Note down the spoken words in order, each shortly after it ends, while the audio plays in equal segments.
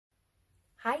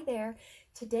Hi there.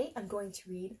 Today I'm going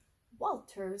to read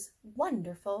Walter's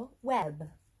Wonderful Web.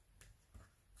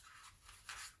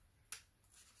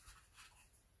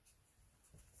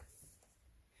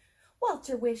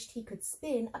 Walter wished he could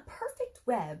spin a perfect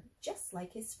web just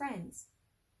like his friends.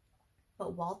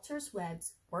 But Walter's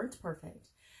webs weren't perfect.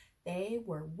 They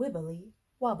were wibbly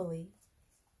wobbly.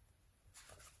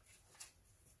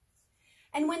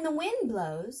 And when the wind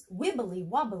blows, wibbly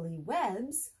wobbly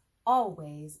webs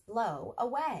always blow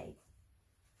away.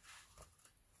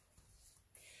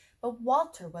 But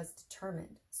Walter was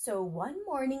determined, so one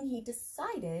morning he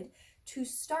decided to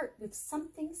start with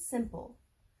something simple.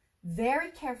 Very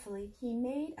carefully, he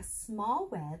made a small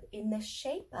web in the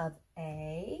shape of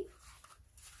a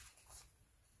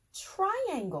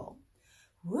triangle.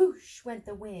 Whoosh went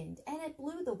the wind, and it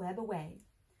blew the web away.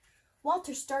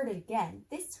 Walter started again.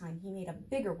 This time he made a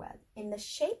bigger web in the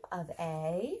shape of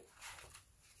a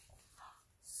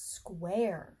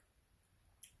square.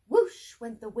 Whoosh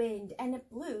went the wind, and it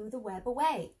blew the web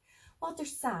away. Walter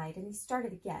sighed, and he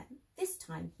started again. This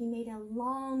time he made a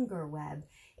longer web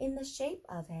in the shape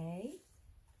of a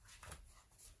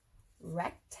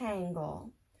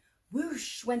rectangle.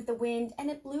 Whoosh went the wind, and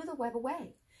it blew the web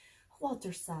away.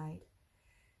 Walter sighed.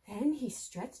 Then he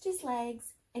stretched his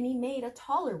legs, and he made a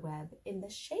taller web in the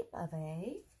shape of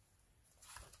a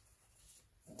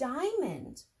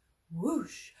diamond.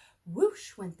 Whoosh,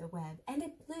 whoosh went the web, and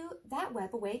it blew that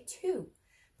web away too.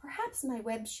 Perhaps my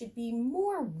web should be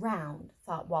more round,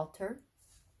 thought Walter.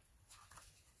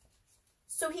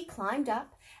 So he climbed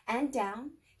up and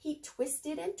down. He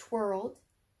twisted and twirled.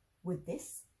 Would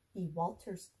this be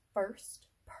Walter's first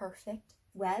perfect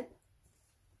web?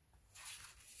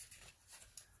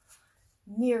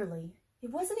 Nearly. It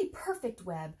wasn't a perfect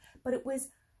web, but it was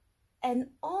an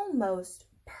almost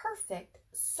perfect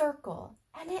circle,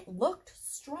 and it looked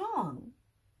strong.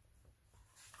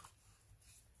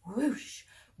 Whoosh,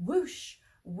 whoosh,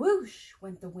 whoosh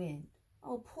went the wind.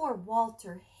 Oh, poor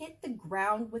Walter hit the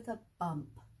ground with a bump.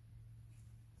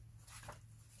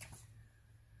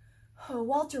 Oh,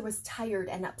 Walter was tired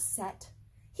and upset.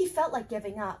 He felt like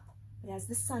giving up, but as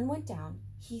the sun went down,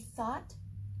 he thought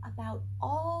about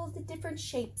all the different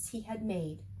shapes he had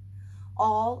made.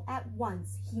 All at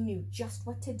once he knew just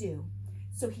what to do,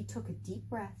 so he took a deep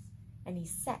breath and he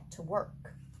set to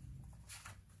work.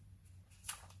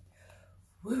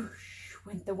 Whoosh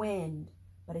went the wind,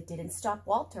 but it didn't stop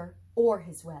Walter or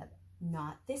his web,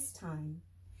 not this time.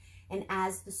 And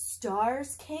as the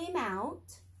stars came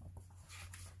out,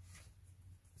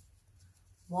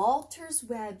 Walter's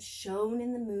web shone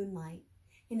in the moonlight,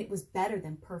 and it was better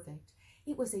than perfect.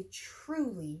 It was a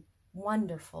truly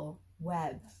wonderful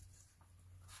web.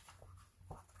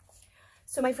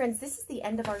 So my friends, this is the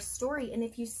end of our story. And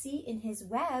if you see in his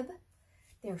web,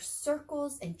 there are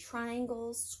circles and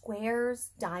triangles,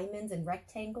 squares, diamonds, and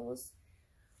rectangles.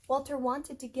 Walter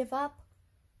wanted to give up.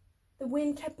 The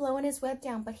wind kept blowing his web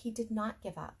down, but he did not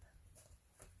give up.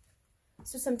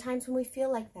 So sometimes when we feel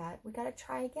like that, we got to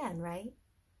try again, right?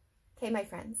 Okay, my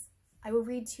friends, I will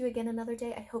read to you again another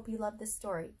day. I hope you love this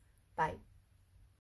story. Bye.